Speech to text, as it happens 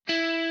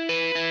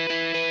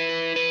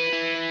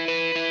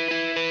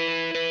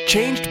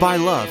Changed by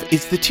Love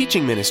is the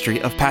teaching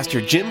ministry of Pastor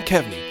Jim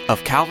Kevney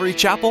of Calvary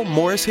Chapel,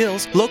 Morris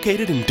Hills,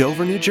 located in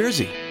Dover, New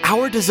Jersey.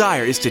 Our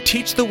desire is to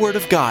teach the Word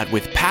of God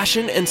with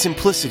passion and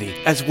simplicity,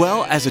 as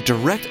well as a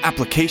direct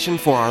application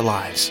for our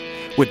lives.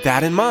 With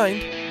that in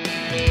mind,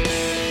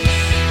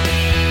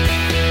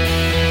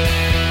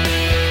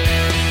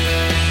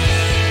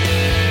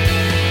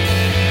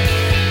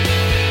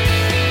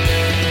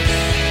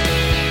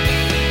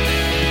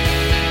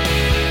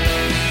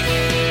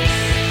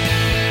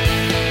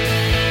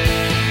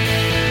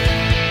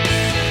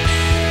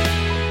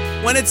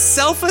 when it's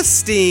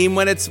self-esteem,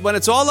 when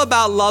it's all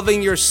about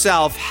loving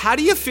yourself, how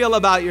do you feel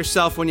about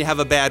yourself when you have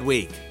a bad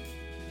week?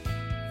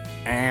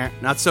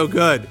 Not so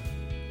good.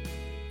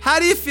 How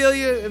do you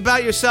feel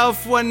about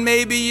yourself when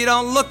maybe you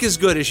don't look as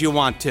good as you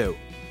want to?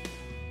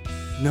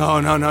 No.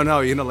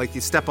 You know, like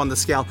you step on the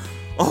scale.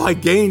 Oh, I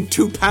gained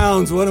 2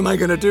 pounds. What am I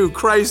going to do?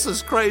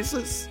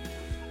 Crisis.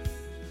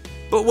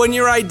 But when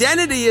your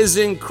identity is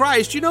in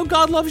Christ, you know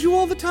God loves you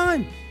all the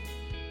time.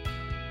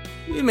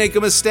 You make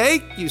a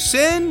mistake, you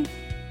sin,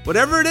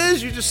 whatever it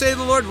is, you just say to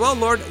the Lord, well,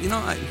 Lord,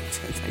 I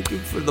thank you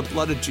for the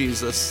blood of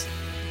Jesus.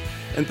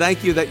 And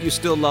thank you that you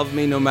still love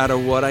me no matter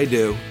what I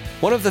do.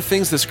 one of the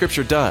things the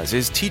Scripture does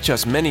is teach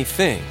us many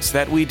things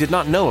that we did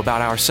not know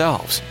about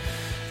ourselves.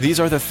 These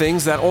are the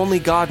things that only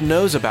God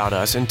knows about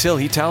us until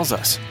He tells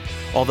us.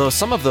 Although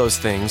some of those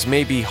things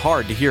may be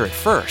hard to hear at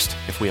first,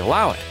 if we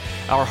allow it,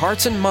 our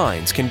hearts and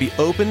minds can be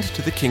opened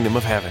to the kingdom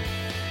of heaven.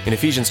 In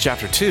Ephesians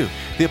chapter 2,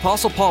 the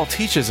Apostle Paul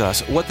teaches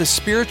us what the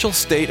spiritual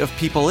state of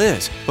people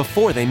is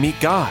before they meet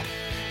God.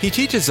 He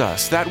teaches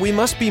us that we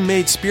must be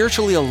made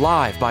spiritually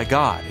alive by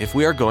God if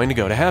we are going to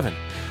go to heaven.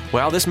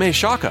 While this may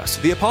shock us,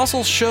 the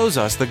Apostle shows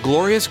us the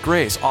glorious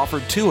grace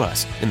offered to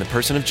us in the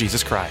person of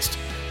Jesus Christ.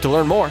 To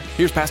learn more,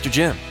 here's Pastor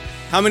Jim.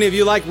 How many of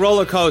you like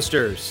roller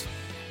coasters?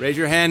 Raise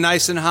your hand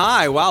nice and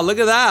high. Wow, look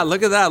at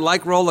that.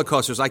 Like roller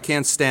coasters. I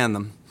can't stand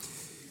them.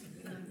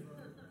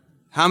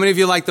 How many of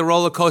you like the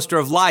roller coaster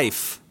of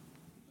life?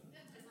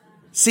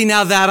 See,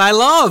 now that I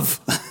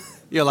love.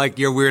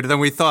 You're weirder than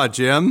we thought,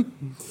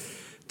 Jim.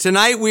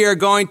 Tonight we are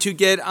going to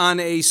get on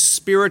a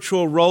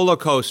spiritual roller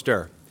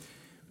coaster.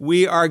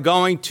 We are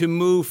going to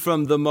move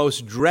from the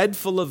most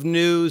dreadful of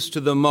news to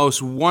the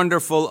most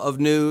wonderful of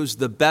news,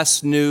 the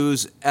best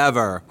news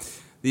ever.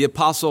 The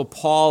Apostle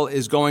Paul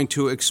is going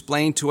to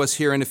explain to us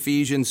here in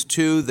Ephesians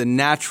 2 the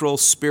natural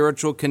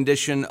spiritual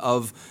condition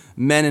of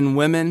men and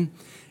women,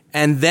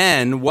 and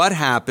then what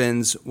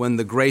happens when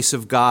the grace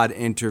of God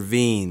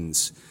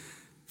intervenes.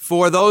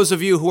 For those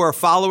of you who are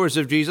followers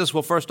of Jesus,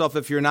 well, first off,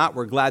 if you're not,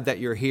 we're glad that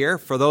you're here.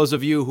 For those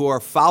of you who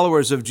are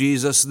followers of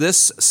Jesus,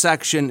 this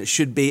section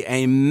should be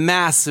a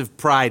massive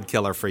pride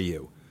killer for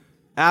you.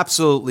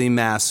 Absolutely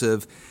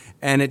massive.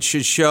 And it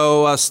should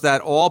show us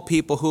that all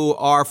people who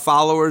are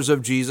followers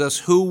of Jesus,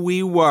 who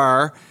we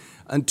were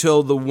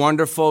until the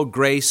wonderful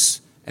grace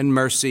and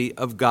mercy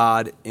of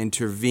God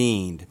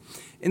intervened.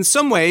 In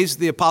some ways,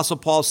 the Apostle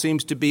Paul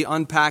seems to be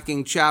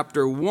unpacking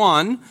chapter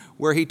 1,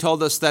 where he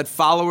told us that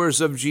followers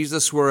of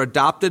Jesus were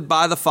adopted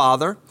by the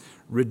Father,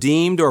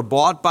 redeemed or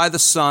bought by the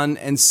Son,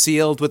 and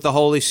sealed with the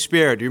Holy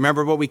Spirit. Do you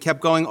remember what we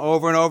kept going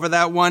over and over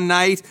that one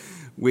night?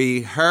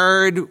 We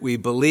heard, we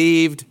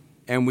believed,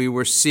 and we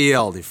were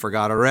sealed. You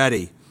forgot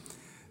already.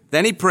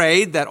 Then he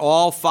prayed that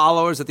all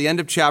followers, at the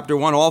end of chapter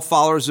 1, all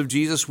followers of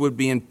Jesus would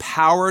be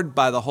empowered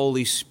by the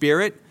Holy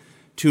Spirit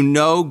to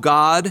know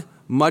God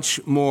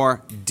much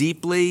more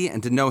deeply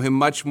and to know Him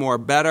much more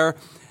better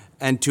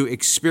and to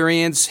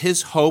experience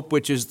His hope,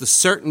 which is the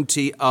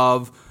certainty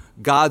of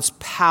God's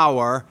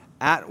power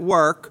at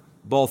work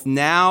both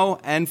now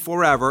and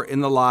forever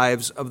in the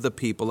lives of the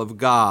people of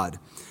God.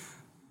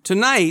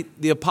 Tonight,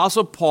 the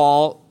Apostle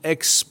Paul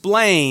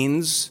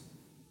explains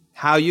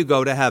how you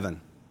go to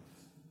heaven.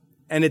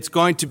 And it's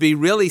going to be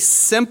really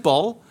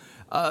simple,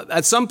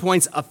 at some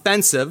points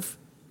offensive,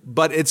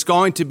 but it's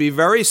going to be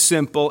very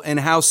simple in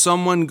how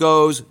someone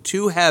goes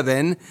to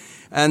heaven.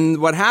 And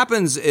what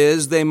happens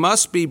is they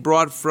must be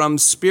brought from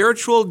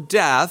spiritual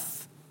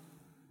death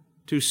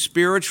to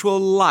spiritual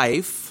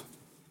life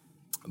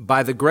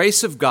by the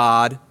grace of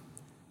God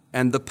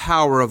and the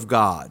power of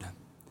God.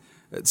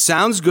 It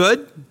sounds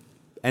good,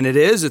 and it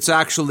is. It's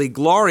actually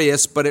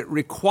glorious, but it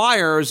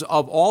requires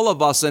of all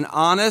of us an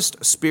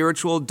honest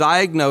spiritual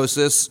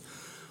diagnosis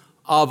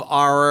of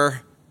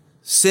our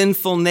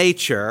sinful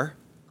nature.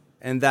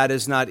 And that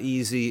is not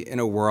easy in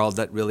a world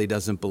that really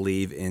doesn't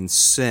believe in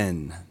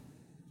sin.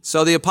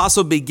 So the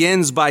apostle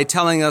begins by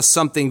telling us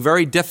something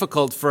very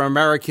difficult for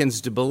Americans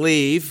to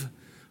believe.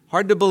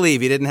 Hard to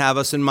believe he didn't have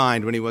us in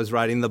mind when he was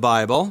writing the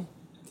Bible.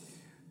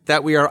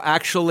 That we are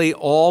actually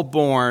all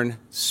born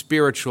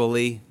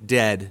spiritually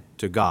dead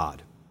to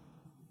God.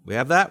 We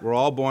have that? We're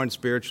all born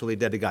spiritually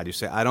dead to God. You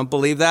say, I don't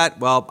believe that?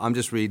 Well, I'm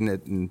just reading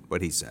it in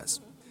what he says.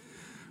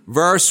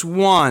 Verse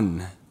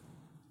 1,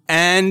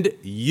 and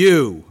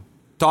you.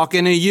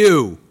 Talking to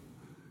you,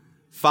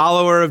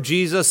 follower of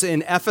Jesus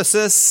in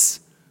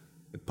Ephesus,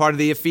 part of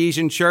the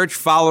Ephesian church,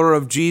 follower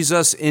of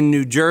Jesus in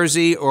New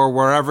Jersey or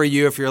wherever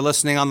if you're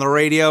listening on the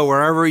radio,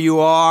 wherever you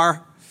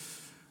are.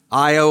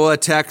 Iowa,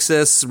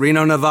 Texas,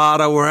 Reno,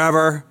 Nevada,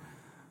 wherever.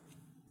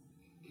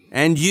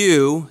 And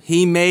you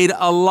he made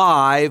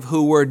alive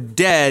who were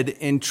dead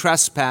in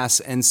trespass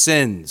and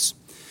sins.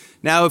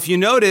 Now, if you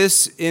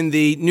notice in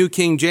the New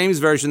King James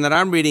Version that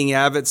I'm reading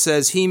out of, it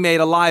says he made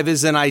alive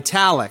is in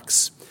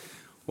italics.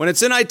 When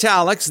it's in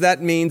italics,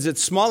 that means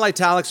it's small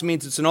italics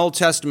means it's an Old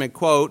Testament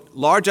quote.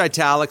 Large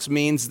italics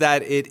means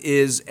that it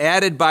is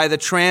added by the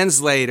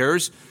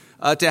translators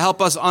to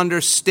help us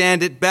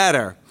understand it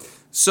better.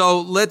 So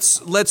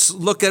let's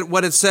look at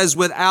what it says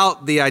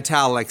without the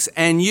italics.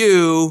 And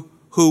you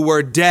who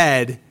were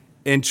dead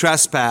in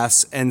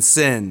trespass and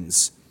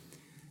sins.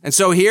 And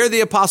so here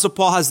the Apostle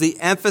Paul has the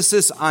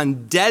emphasis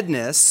on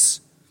deadness,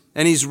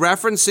 and he's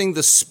referencing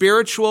the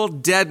spiritual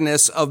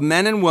deadness of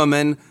men and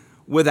women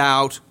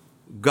without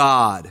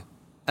God.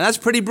 And that's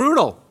pretty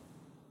brutal.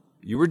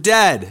 You were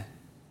dead.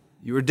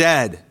 You were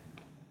dead.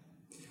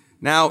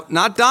 Now,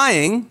 not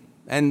dying,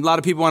 and a lot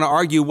of people want to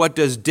argue, what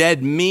does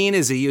dead mean?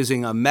 Is he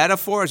using a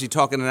metaphor? Is he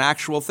talking an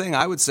actual thing?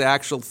 I would say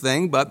actual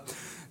thing, but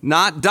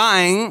not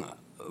dying,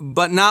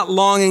 but not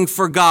longing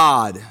for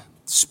God.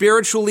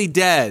 Spiritually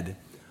dead.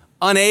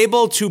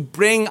 Unable to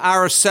bring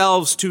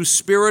ourselves to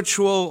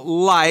spiritual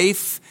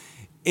life,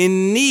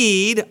 in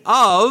need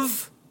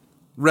of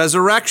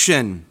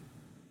resurrection.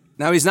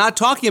 Now, he's not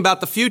talking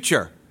about the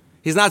future.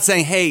 He's not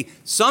saying, hey,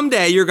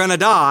 someday you're going to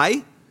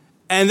die,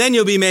 and then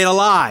you'll be made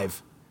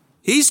alive.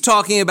 He's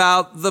talking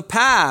about the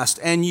past,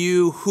 and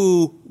you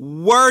who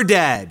were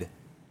dead.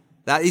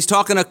 That he's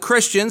talking to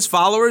Christians,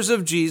 followers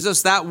of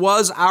Jesus. That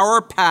was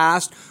our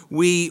past.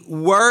 We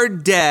were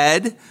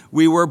dead.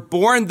 We were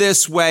born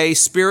this way,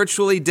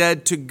 spiritually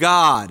dead to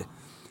God.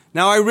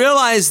 Now, I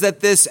realize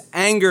that this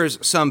angers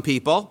some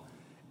people.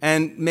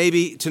 And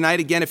maybe tonight,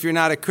 again, if you're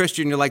not a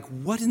Christian, you're like,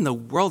 what in the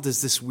world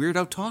is this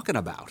weirdo talking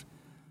about?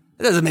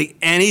 It doesn't make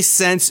any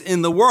sense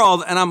in the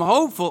world. And I'm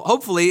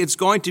hopefully it's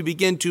going to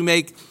begin to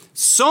make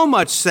so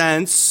much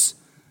sense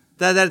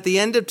that at the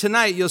end of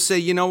tonight, you'll say,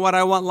 you know what?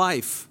 I want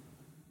life.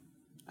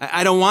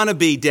 I don't want to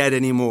be dead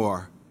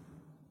anymore.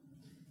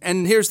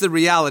 And here's the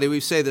reality. We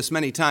say this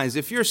many times.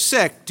 If you're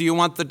sick, do you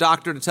want the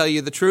doctor to tell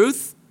you the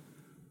truth?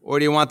 Or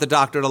do you want the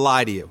doctor to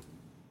lie to you?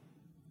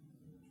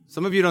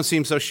 Some of you don't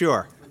seem so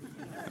sure.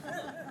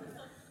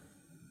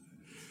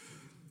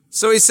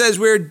 So he says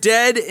we're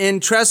dead in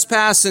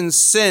trespass and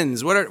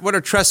sins. What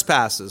are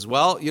trespasses?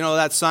 Well, you know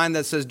that sign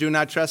that says do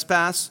not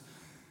trespass?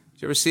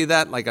 Did you ever see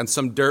that? Like on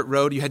some dirt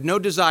road? You had no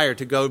desire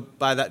to go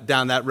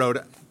down that road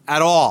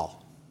at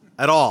all.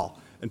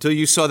 Until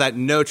you saw that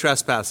no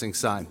trespassing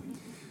sign.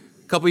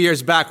 A couple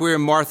years back, we were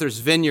in Martha's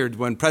Vineyard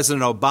when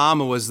President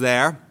Obama was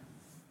there.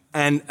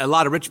 And a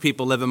lot of rich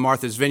people live in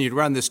Martha's Vineyard.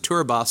 We're on this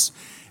tour bus.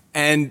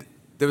 And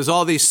there was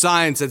all these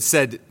signs that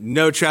said,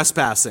 no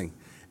trespassing.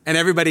 And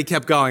everybody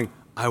kept going,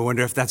 I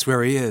wonder if that's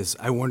where he is.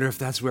 I wonder if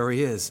that's where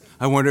he is.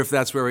 I wonder if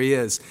that's where he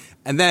is.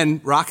 And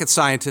then, rocket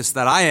scientist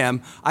that I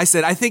am, I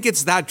said, I think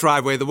it's that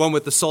driveway, the one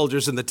with the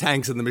soldiers and the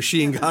tanks and the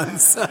machine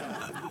guns.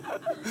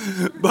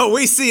 But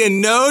we see a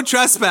no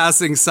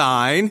trespassing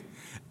sign,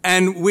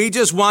 and we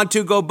just want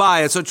to go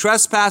by it. So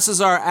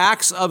trespasses are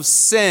acts of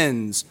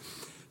sins.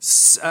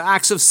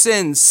 Acts of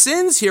sin.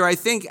 Sins here, I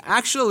think,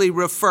 actually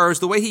refers,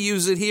 the way he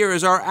uses it here,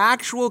 is our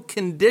actual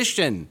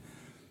condition.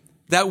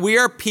 That we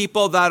are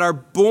people that are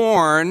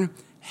born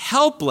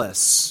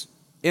helpless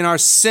in our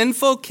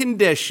sinful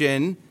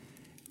condition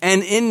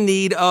and in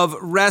need of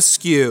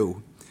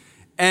rescue.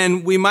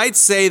 And we might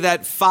say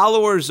that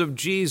followers of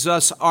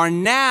Jesus are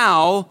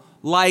now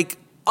like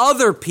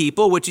other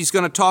people, which he's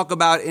going to talk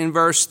about in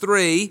verse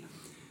 3,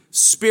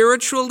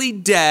 spiritually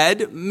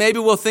dead. Maybe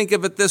we'll think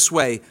of it this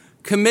way,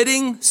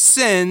 committing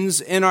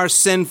sins in our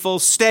sinful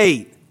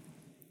state,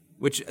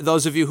 which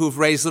those of you who've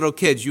raised little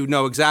kids, you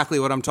know exactly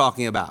what I'm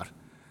talking about.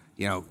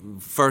 You know,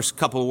 first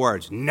couple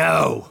words,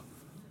 no,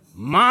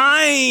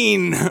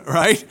 mine,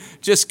 right?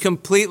 Just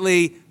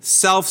completely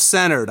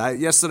self-centered.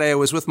 Yesterday I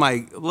was with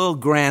my little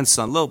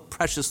grandson, little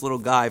precious little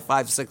guy,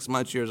 6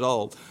 years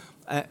old,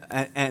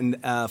 and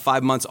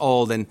 5 months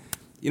old. And,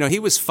 you know, he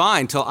was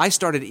fine till I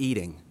started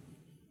eating.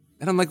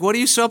 And I'm like, what are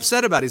you so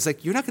upset about? He's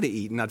like, you're not going to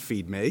eat and not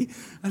feed me.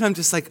 And I'm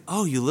just like,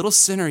 oh, you little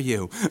sinner,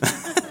 you.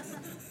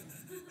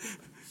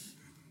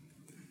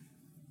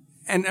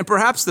 and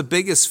perhaps the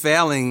biggest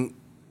failing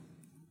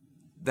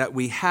that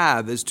we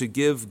have is to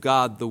give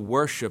God the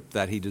worship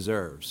that he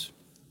deserves,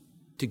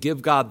 to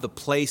give God the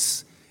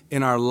place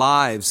in our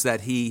lives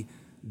that he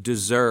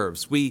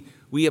deserves. We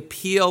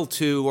appeal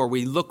to or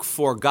we look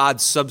for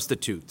God's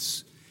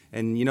substitutes.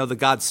 And you know the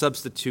God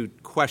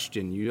substitute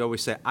question, you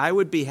always say, I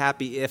would be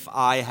happy if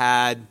I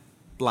had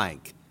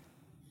blank.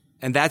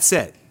 And that's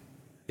it.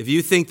 If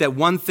you think that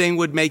one thing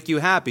would make you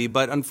happy,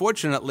 but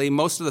unfortunately,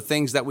 most of the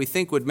things that we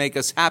think would make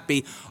us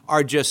happy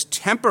are just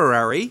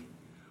temporary,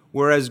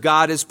 whereas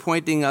God is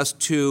pointing us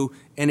to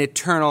an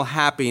eternal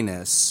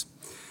happiness.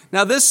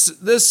 Now,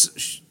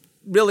 this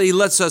really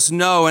lets us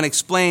know and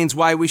explains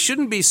why we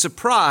shouldn't be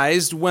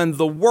surprised when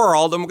the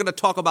world, and we're going to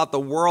talk about the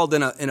world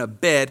in a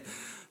bit,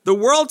 the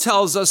world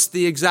tells us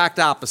the exact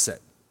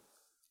opposite.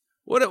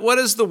 What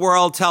does the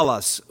world tell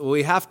us?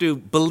 We have to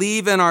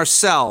believe in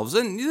ourselves.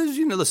 And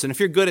listen, if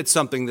you're good at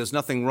something, there's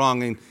nothing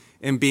wrong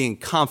in being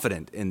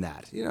confident in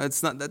that.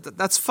 It's not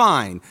that's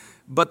fine.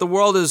 But the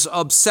world is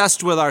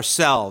obsessed with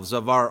ourselves,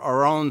 of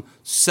our own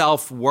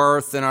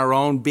self-worth and our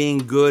own being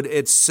good,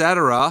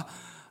 etc.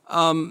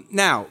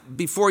 Now,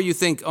 before you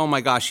think, oh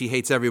my gosh, he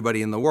hates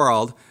everybody in the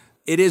world,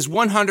 it is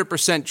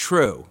 100%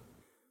 true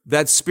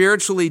that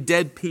spiritually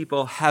dead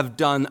people have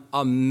done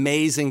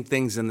amazing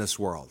things in this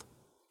world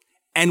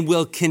and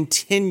will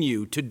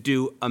continue to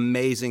do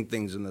amazing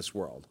things in this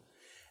world.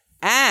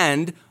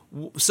 And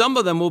some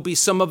of them will be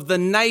some of the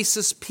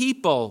nicest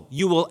people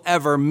you will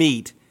ever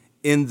meet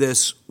in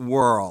this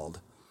world.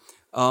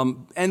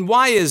 And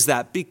why is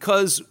that?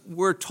 Because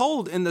we're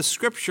told in the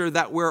scripture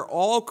that we're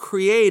all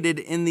created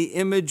in the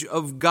image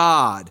of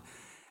God.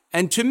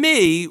 And to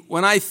me,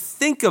 when I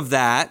think of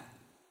that,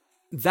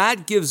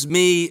 that gives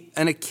me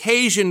an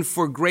occasion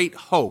for great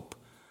hope.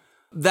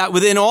 That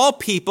within all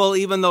people,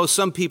 even though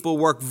some people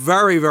work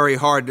very, very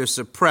hard to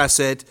suppress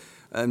it,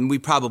 and we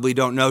probably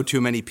don't know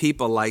too many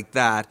people like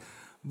that,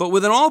 but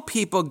within all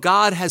people,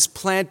 God has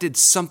planted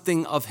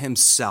something of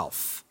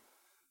himself.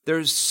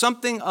 There's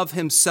something of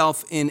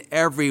himself in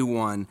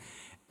everyone.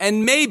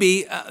 And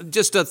maybe,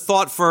 just a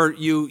thought for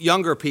you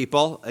younger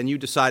people, and you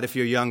decide if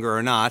you're younger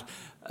or not,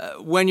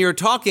 when you're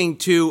talking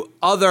to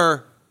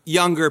other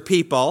younger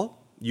people,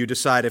 you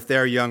decide if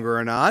they're younger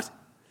or not,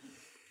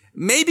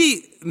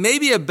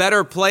 maybe a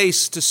better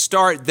place to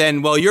start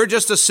than, well, you're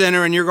just a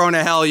sinner and you're going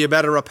to hell, you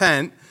better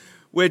repent,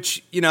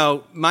 which,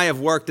 might have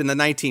worked in the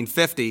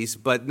 1950s,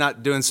 but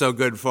not doing so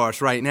good for us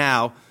right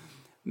now.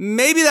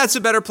 Maybe that's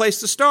a better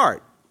place to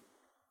start.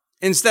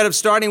 Instead of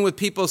starting with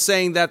people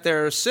saying that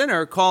they're a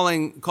sinner,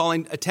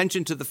 calling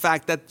attention to the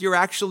fact that you're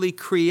actually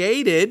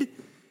created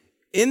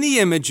in the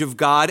image of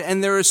God,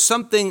 and there is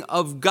something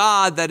of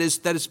God that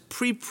is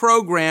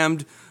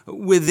pre-programmed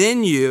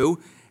within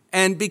you.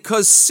 And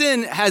because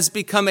sin has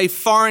become a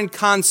foreign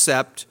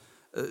concept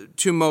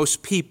to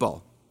most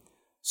people.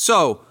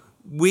 So,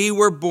 we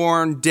were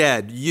born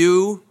dead,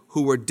 you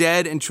who were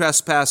dead in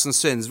trespass and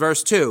sins.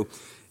 Verse 2,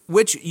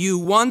 which you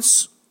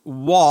once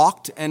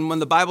walked, and when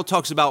the Bible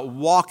talks about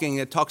walking,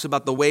 it talks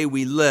about the way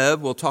we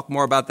live. We'll talk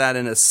more about that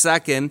in a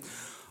second.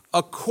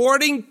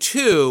 According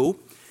to,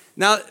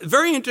 now,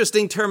 very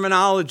interesting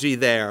terminology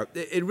there.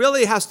 It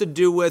really has to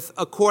do with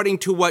according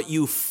to what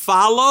you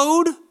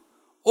followed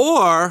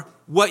or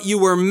what you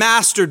were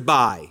mastered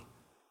by.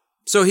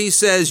 So he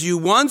says, you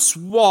once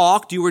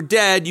walked, you were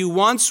dead, you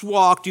once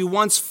walked, you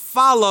once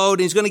followed.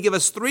 And he's going to give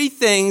us three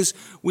things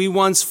we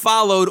once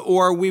followed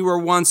or we were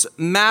once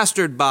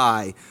mastered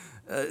by.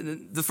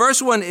 The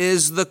first one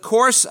is the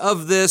course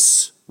of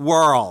this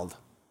world.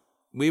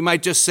 We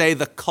might just say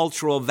the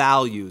cultural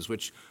values,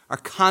 which are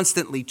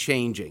constantly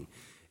changing.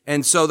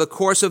 And so the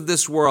course of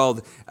this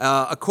world,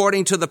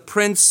 according to the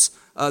prince,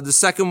 the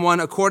second one,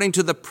 according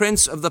to the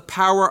prince of the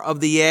power of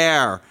the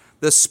air,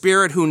 the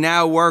spirit who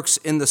now works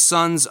in the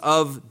sons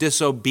of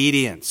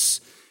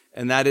disobedience.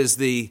 And that is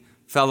the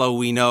fellow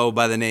we know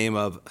by the name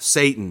of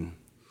Satan.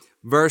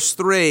 Verse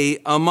 3,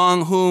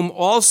 among whom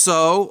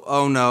also,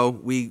 oh no,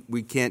 we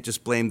can't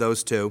just blame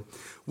those two.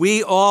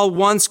 We all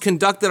once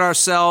conducted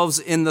ourselves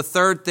in the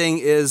third thing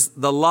is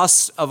the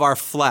lust of our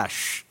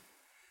flesh.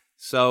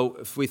 So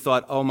if we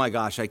thought, oh my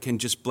gosh, I can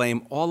just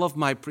blame all of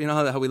my,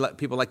 how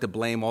people like to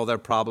blame all their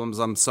problems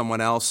on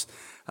someone else.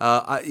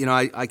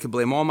 I can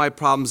blame all my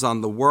problems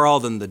on the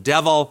world and the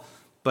devil,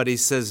 but he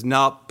says,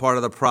 no, part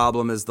of the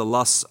problem is the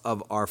lusts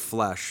of our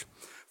flesh.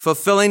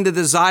 Fulfilling the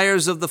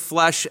desires of the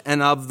flesh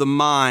and of the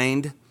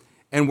mind,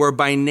 and were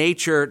by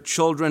nature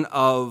children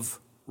of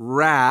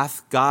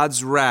wrath,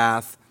 God's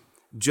wrath,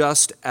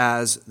 just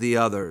as the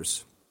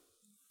others.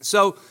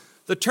 So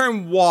the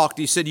term walked,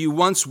 he said, you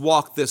once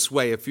walked this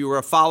way. If you were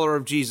a follower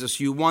of Jesus,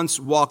 you once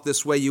walked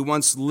this way, you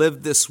once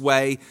lived this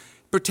way.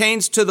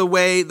 Pertains to the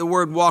way, the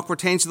word walk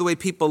pertains to the way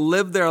people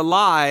live their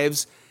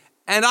lives.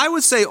 And I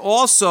would say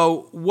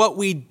also what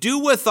we do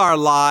with our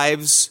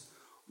lives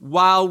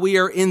while we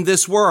are in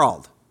this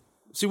world.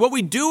 See, what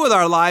we do with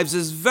our lives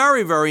is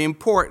very, very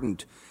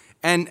important.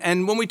 And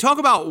when we talk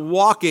about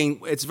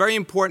walking, it's very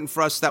important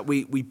for us that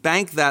we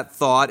bank that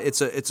thought.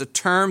 It's a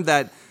term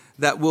that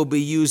will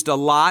be used a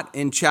lot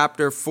in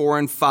chapter 4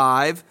 and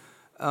 5.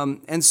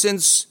 And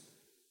since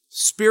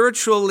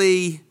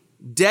spiritually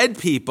dead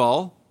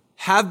people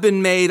have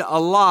been made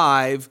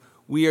alive,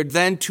 we are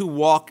then to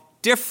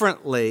walk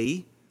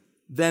differently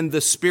than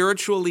the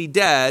spiritually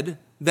dead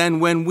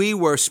than when we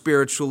were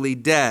spiritually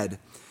dead.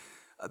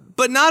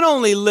 But not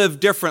only live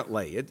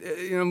differently,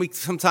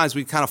 sometimes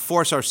we kind of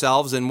force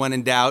ourselves, and when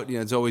in doubt,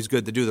 it's always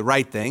good to do the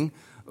right thing.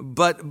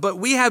 But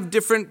we have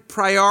different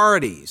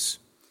priorities.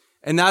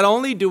 And not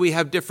only do we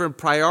have different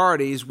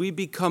priorities, we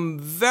become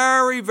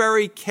very,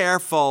 very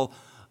careful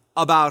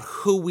about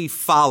who we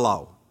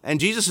follow. And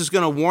Jesus is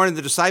going to warn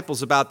the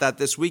disciples about that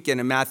this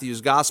weekend in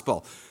Matthew's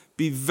gospel.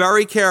 Be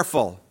very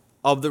careful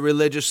of the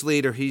religious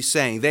leader, he's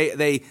saying.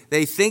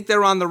 They think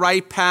they're on the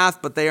right path,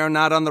 but they are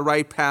not on the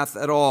right path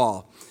at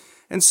all.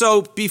 And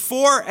so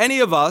before any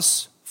of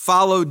us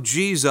followed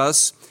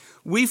Jesus,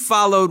 we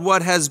followed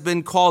what has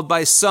been called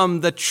by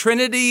some the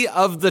Trinity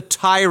of the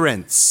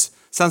Tyrants.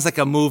 Sounds like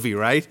a movie,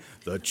 right?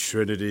 The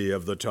Trinity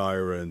of the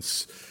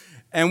Tyrants.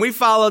 And we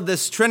followed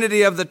this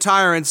Trinity of the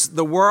Tyrants,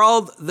 the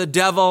world, the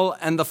devil,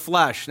 and the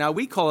flesh. Now,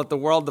 we call it the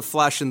world, the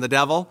flesh, and the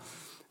devil.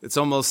 It's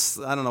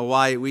almost, I don't know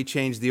why we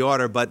changed the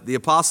order, but the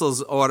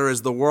apostles' order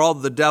is the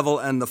world, the devil,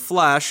 and the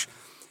flesh.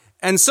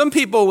 And some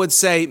people would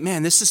say,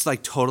 man, this is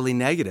like totally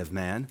negative,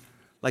 man.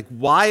 Like,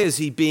 why is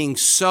he being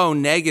so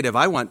negative?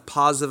 I want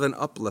positive and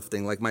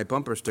uplifting, like my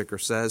bumper sticker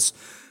says.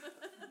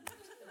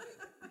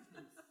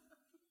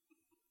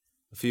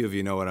 A few of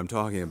you know what I'm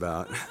talking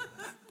about.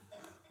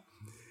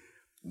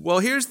 Well,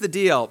 here's the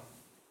deal.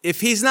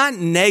 If he's not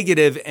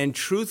negative and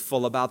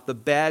truthful about the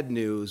bad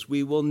news,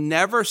 we will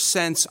never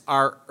sense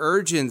our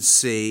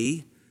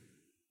urgency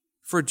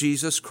for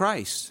Jesus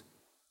Christ.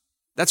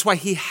 That's why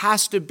he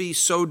has to be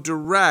so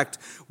direct.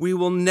 We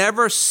will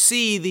never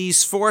see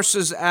these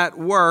forces at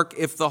work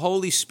if the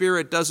Holy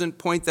Spirit doesn't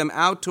point them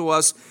out to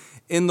us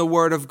in the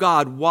Word of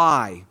God.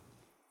 Why?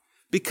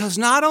 Because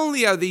not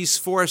only are these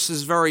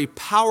forces very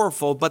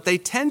powerful, but they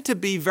tend to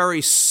be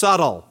very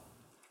subtle.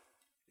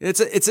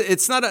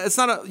 It's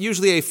not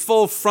usually a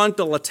full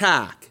frontal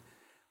attack.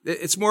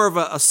 It's more of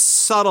a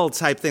subtle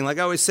type thing. Like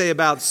I always say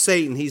about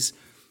Satan, he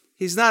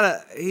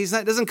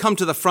doesn't come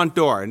to the front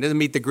door and doesn't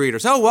meet the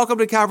greeters. Oh, welcome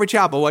to Calvary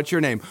Chapel. What's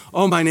your name?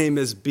 Oh, my name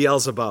is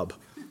Beelzebub.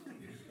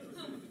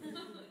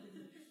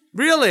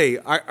 Really?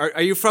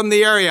 Are you from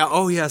the area?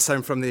 Oh, yes,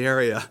 I'm from the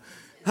area.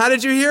 How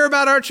did you hear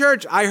about our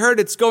church? I heard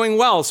it's going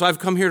well, so I've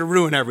come here to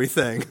ruin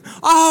everything.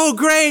 Oh,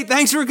 great.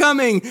 Thanks for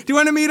coming. Do you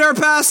want to meet our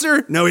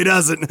pastor? No, he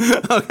doesn't.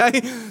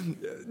 Okay?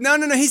 No.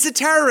 He's a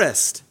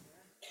terrorist.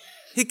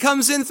 He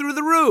comes in through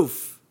the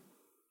roof.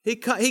 He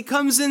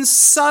comes in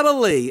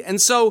subtly.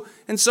 And so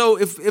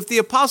if the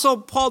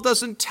Apostle Paul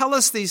doesn't tell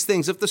us these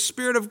things, if the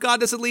Spirit of God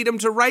doesn't lead him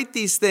to write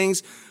these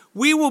things,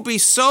 we will be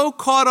so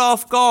caught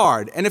off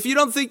guard. And if you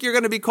don't think you're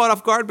going to be caught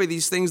off guard by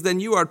these things, then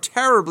you are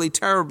terribly,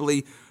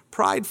 terribly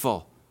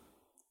prideful.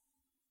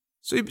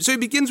 So he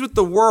begins with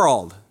the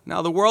world.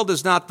 Now, the world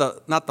is not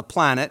the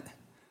planet.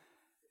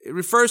 It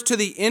refers to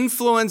the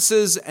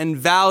influences and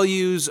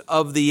values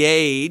of the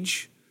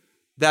age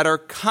that are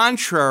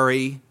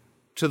contrary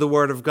to the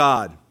Word of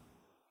God.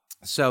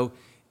 So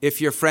if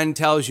your friend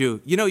tells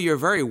you, you're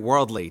very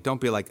worldly, don't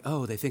be like,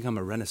 oh, they think I'm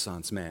a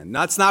Renaissance man.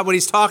 That's not what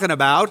he's talking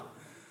about.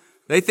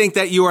 They think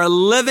that you are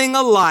living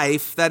a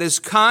life that is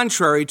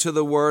contrary to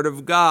the Word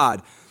of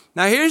God.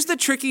 Now, here's the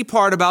tricky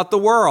part about the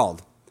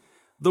world.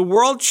 The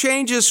world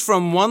changes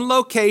from one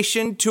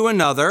location to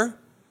another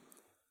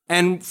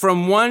and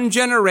from one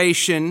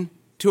generation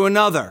to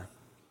another.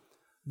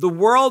 The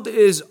world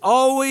is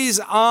always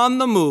on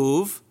the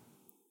move,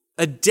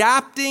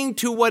 adapting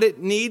to what it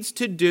needs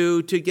to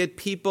do to get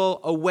people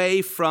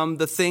away from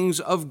the things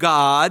of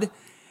God.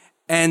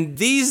 And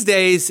these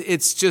days,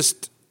 it's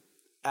just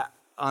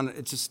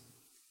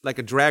like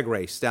a drag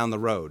race down the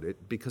road.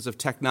 Because of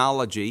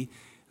technology,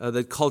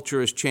 the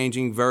culture is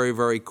changing very,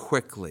 very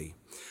quickly.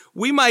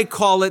 We might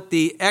call it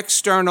the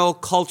external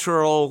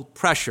cultural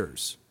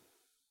pressures.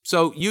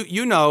 So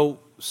you know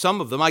some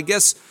of them. I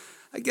guess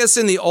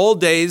in the old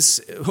days,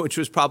 which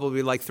was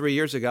probably like 3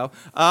 years ago,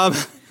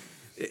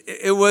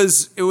 it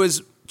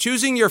was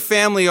choosing your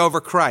family over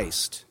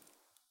Christ.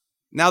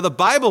 Now the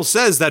Bible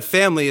says that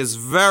family is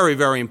very,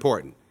 very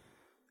important.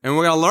 And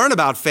we're going to learn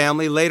about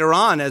family later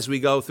on as we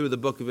go through the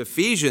book of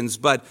Ephesians,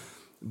 but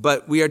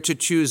we are to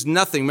choose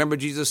nothing. Remember,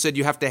 Jesus said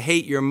you have to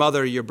hate your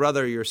mother, your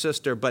brother, your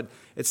sister, but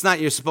it's not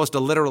you're supposed to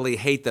literally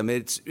hate them.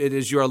 It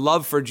is your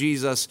love for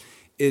Jesus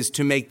is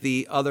to make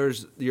the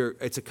others,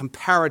 it's a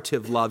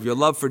comparative love. Your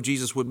love for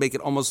Jesus would make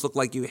it almost look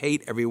like you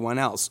hate everyone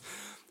else.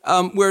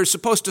 We're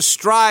supposed to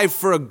strive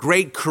for a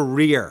great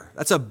career.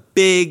 That's a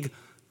big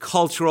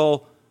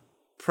cultural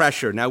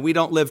pressure. Now, we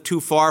don't live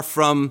too far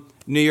from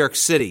New York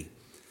City.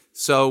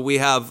 So we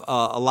have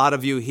a lot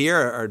of you here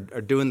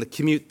are doing the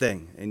commute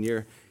thing, and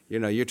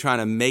you're trying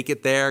to make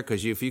it there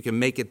because if you can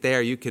make it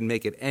there, you can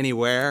make it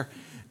anywhere.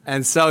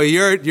 And so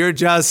you're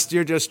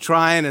just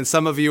trying, and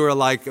some of you are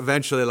like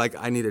eventually like,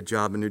 I need a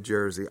job in New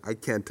Jersey. I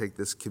can't take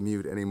this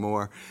commute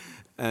anymore.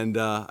 And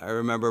I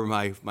remember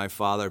my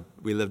father,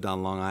 we lived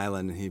on Long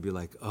Island, and he'd be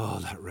like, oh,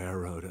 that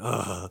railroad.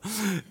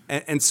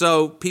 And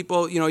so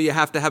people, you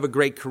have to have a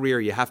great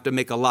career. You have to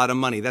make a lot of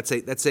money. That's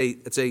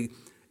a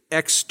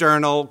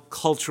external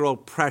cultural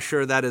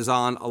pressure that is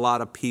on a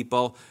lot of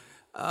people.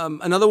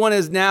 Another one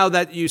is now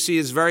that you see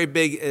is very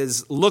big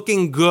is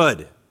looking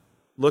good.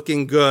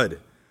 Looking good.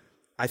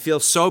 I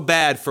feel so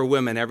bad for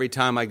women every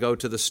time I go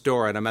to the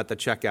store and I'm at the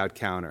checkout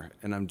counter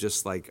and I'm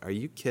just like, are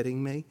you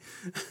kidding me?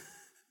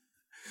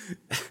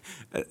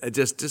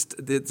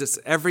 just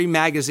every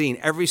magazine,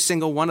 every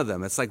single one of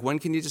them. It's like, when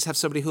can you just have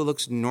somebody who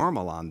looks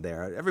normal on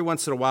there? Every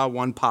once in a while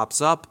one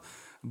pops up,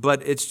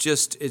 but it's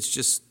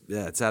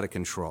out of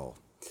control.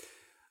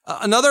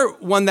 Another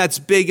one that's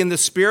big in the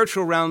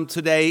spiritual realm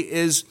today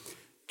is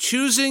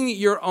choosing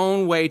your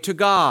own way to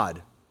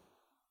God.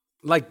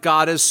 Like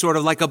God is sort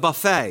of like a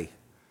buffet.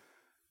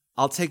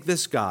 I'll take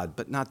this God,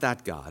 but not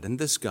that God, and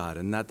this God,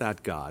 and not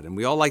that God. And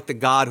we all like the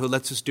God who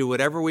lets us do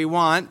whatever we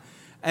want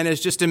and is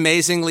just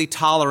amazingly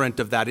tolerant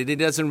of that. He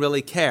doesn't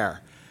really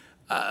care.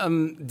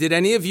 Did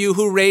any of you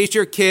who raised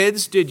your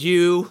kids, did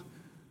you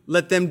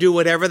let them do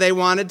whatever they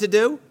wanted to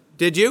do?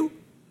 Did you?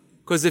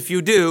 Because if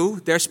you do,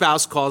 their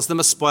spouse calls them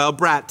a spoiled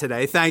brat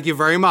today. Thank you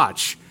very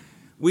much.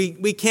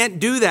 We can't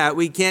do that.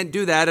 We can't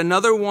do that.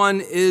 Another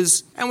one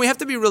is, and we have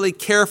to be really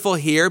careful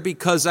here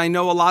because I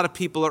know a lot of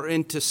people are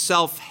into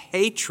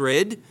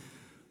self-hatred,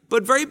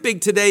 but very big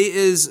today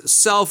is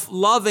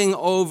self-loving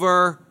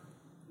over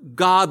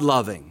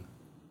God-loving.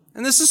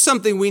 And this is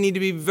something we need to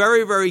be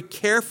very, very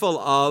careful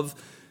of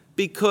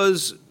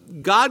because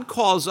God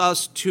calls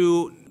us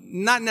to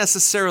not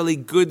necessarily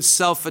good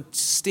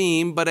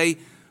self-esteem, but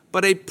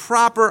a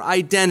proper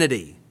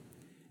identity.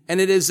 And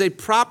it is a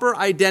proper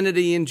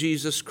identity in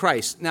Jesus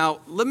Christ.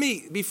 Now,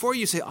 before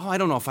you say, I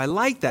don't know if I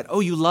like that. Oh,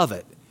 you love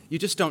it. You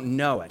just don't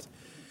know it.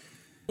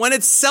 When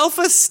it's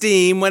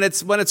self-esteem, when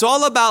it's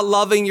all about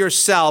loving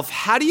yourself,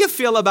 how do you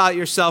feel about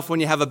yourself when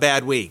you have a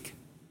bad week?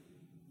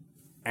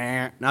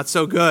 Not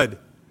so good.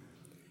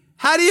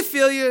 How do you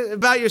feel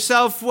about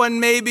yourself when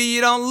maybe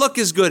you don't look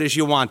as good as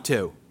you want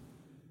to?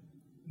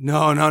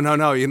 No.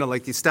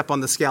 Like you step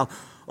on the scale.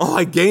 Oh,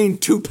 I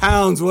gained 2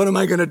 pounds. What am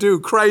I going to do?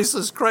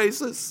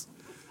 Crisis.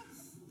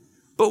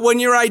 But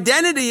when your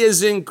identity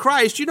is in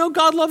Christ,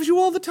 God loves you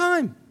all the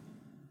time.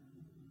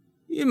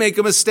 You make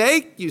a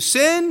mistake, you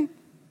sin,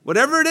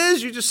 whatever it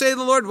is, you just say to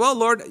the Lord, well,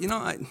 Lord,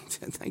 I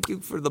thank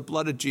you for the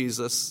blood of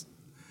Jesus.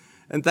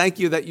 And thank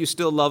you that you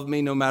still love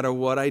me no matter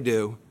what I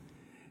do.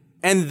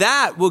 And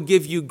that will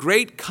give you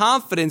great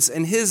confidence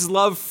in his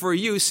love for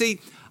you.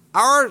 See,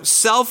 our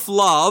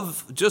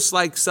self-love, just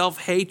like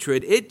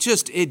self-hatred,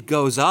 it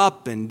goes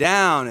up and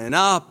down and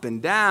up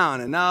and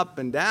down and up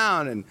and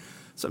down. And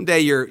some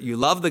day you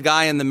love the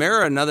guy in the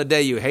mirror, another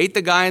day you hate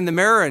the guy in the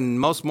mirror, and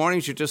most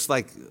mornings you're just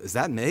like, is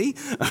that me?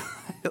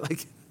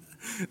 Like,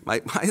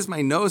 why is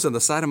my nose on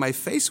the side of my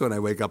face when I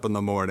wake up in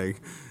the morning?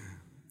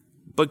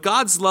 But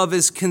God's love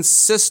is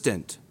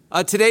consistent.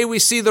 Today we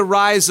see the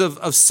rise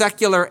of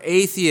secular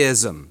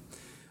atheism.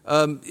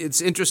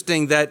 It's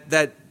interesting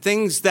that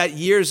things that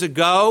years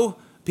ago,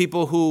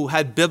 people who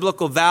had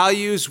biblical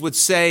values would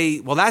say,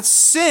 well, that's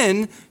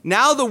sin.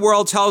 Now the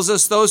world tells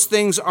us those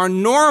things are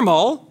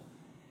normal.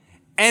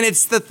 And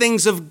it's the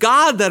things of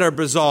God that are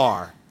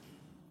bizarre.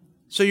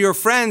 So your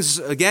friends,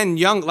 again,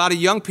 a lot of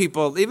young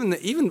people,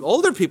 even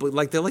older people,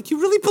 they're like, you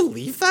really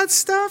believe that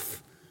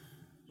stuff?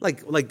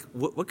 Like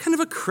what kind of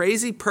a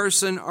crazy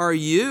person are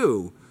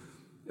you?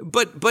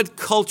 But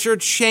culture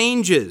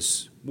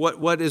changes.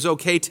 What is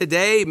okay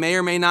today may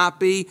or may not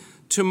be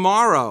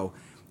tomorrow.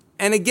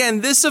 And again,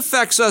 this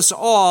affects us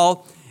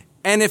all.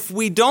 And if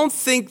we don't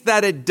think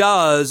that it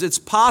does, it's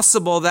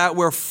possible that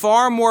we're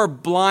far more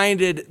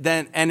blinded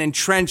and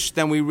entrenched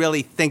than we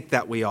really think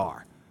that we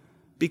are.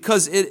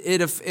 Because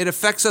it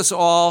affects us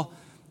all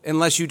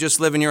unless you just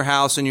live in your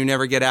house and you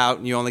never get out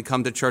and you only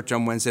come to church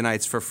on Wednesday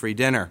nights for free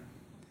dinner.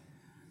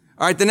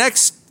 All right, the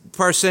next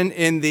person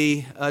in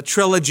the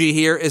trilogy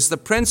here is the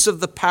prince of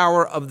the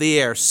power of the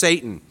air,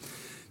 Satan.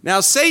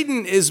 Now,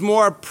 Satan is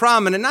more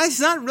prominent. Now,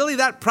 he's not really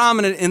that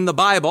prominent in the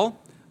Bible.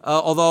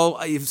 Although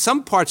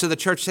some parts of the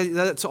church say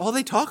that's all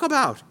they talk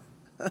about.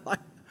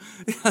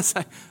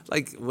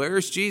 like,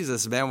 where's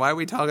Jesus, man? Why are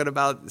we talking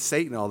about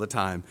Satan all the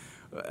time?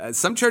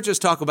 Some churches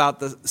talk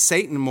about the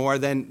Satan more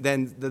than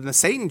the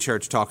Satan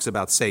church talks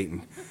about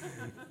Satan.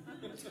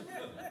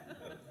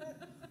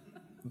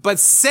 But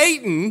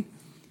Satan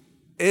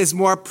is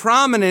more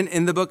prominent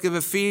in the book of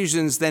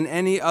Ephesians than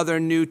any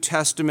other New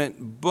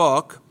Testament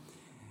book.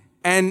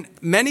 And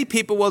many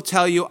people will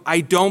tell you,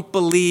 I don't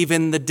believe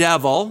in the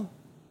devil.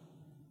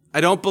 I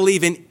don't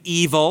believe in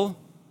evil.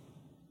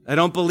 I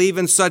don't believe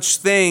in such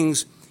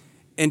things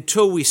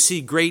until we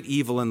see great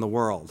evil in the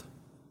world.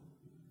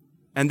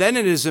 And then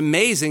it is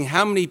amazing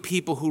how many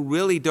people who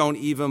really don't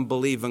even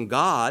believe in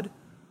God,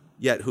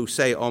 yet who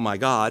say, oh my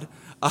God,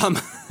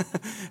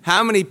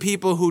 how many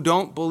people who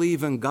don't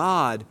believe in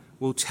God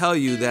will tell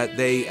you that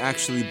they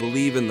actually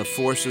believe in the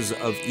forces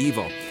of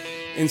evil.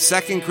 In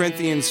 2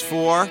 Corinthians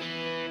 4,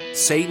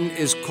 Satan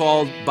is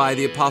called by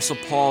the Apostle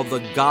Paul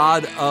the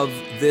god of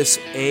this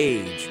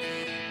age.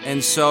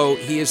 And so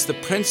he is the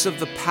prince of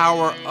the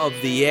power of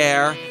the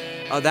air.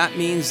 That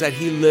means that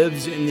he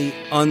lives in the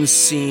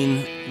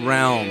unseen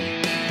realm.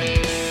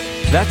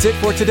 That's it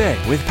for today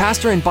with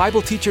pastor and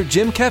Bible teacher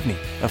Jim Kevney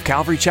of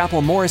Calvary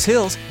Chapel, Morris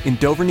Hills in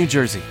Dover, New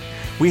Jersey.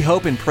 We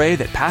hope and pray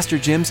that Pastor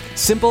Jim's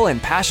simple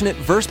and passionate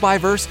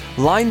verse-by-verse,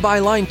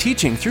 line-by-line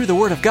teaching through the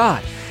Word of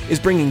God is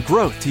bringing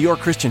growth to your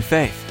Christian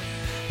faith.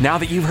 Now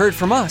that you've heard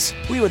from us,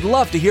 we would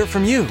love to hear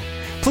from you.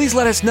 Please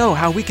let us know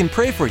how we can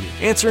pray for you,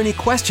 answer any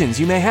questions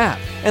you may have,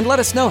 and let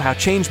us know how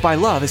Changed by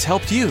Love has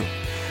helped you.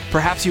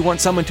 Perhaps you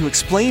want someone to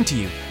explain to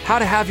you how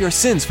to have your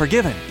sins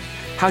forgiven,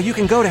 how you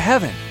can go to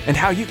heaven, and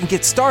how you can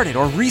get started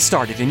or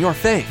restarted in your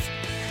faith.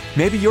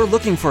 Maybe you're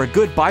looking for a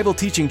good Bible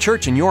teaching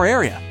church in your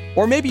area,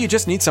 or maybe you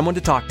just need someone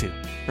to talk to.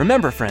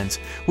 Remember, friends,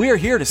 we are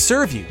here to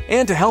serve you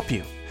and to help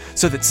you,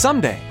 so that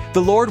someday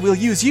the Lord will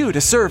use you to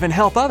serve and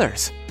help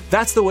others.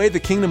 That's the way the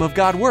kingdom of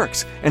God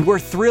works, and we're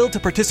thrilled to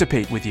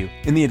participate with you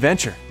in the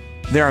adventure.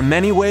 There are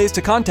many ways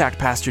to contact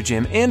Pastor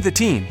Jim and the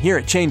team here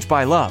at Changed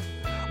by Love.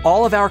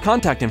 All of our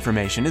contact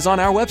information is on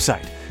our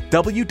website,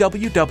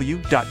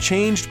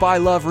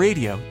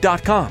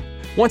 www.changedbyloveradio.com.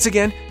 Once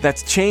again,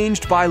 that's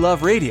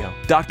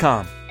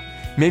changedbyloveradio.com.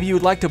 Maybe you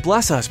would like to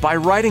bless us by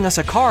writing us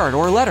a card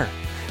or a letter.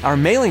 Our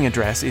mailing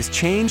address is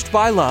Changed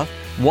by Love,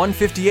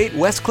 158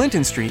 West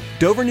Clinton Street,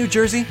 Dover, New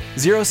Jersey,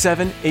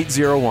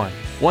 07801.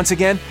 Once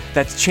again,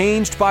 that's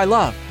Changed by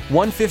Love,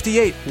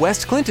 158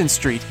 West Clinton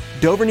Street,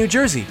 Dover, New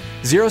Jersey,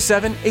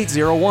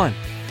 07801.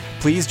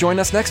 Please join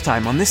us next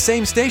time on this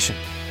same station.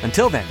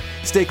 Until then,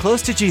 stay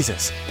close to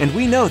Jesus, and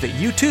we know that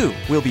you too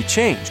will be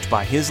changed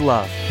by His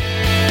love.